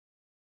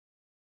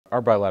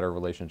our bilateral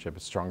relationship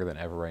is stronger than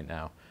ever right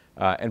now.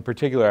 In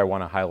particular, I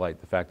want to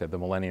highlight the fact that the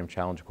Millennium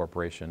Challenge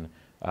Corporation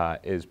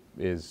is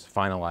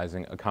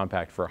finalizing a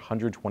compact for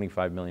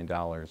 $125 million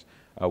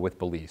with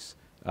Belize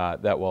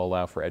that will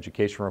allow for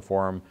education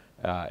reform.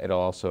 It'll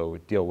also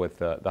deal with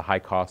the high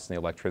costs in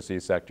the electricity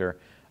sector.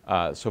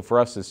 So for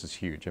us, this is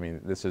huge. I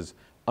mean, this is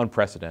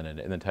unprecedented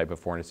in the type of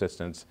foreign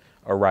assistance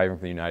arriving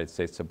from the United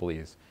States to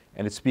Belize.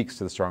 And it speaks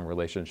to the strong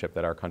relationship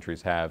that our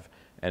countries have,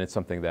 and it's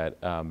something that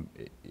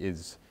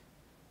is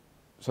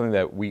something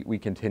that we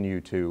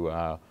continue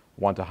to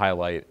want to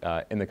highlight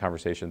in the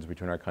conversations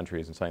between our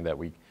countries, and something that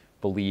we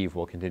believe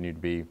will continue to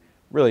be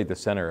really the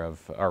center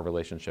of our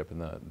relationship in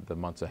the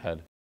months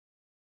ahead.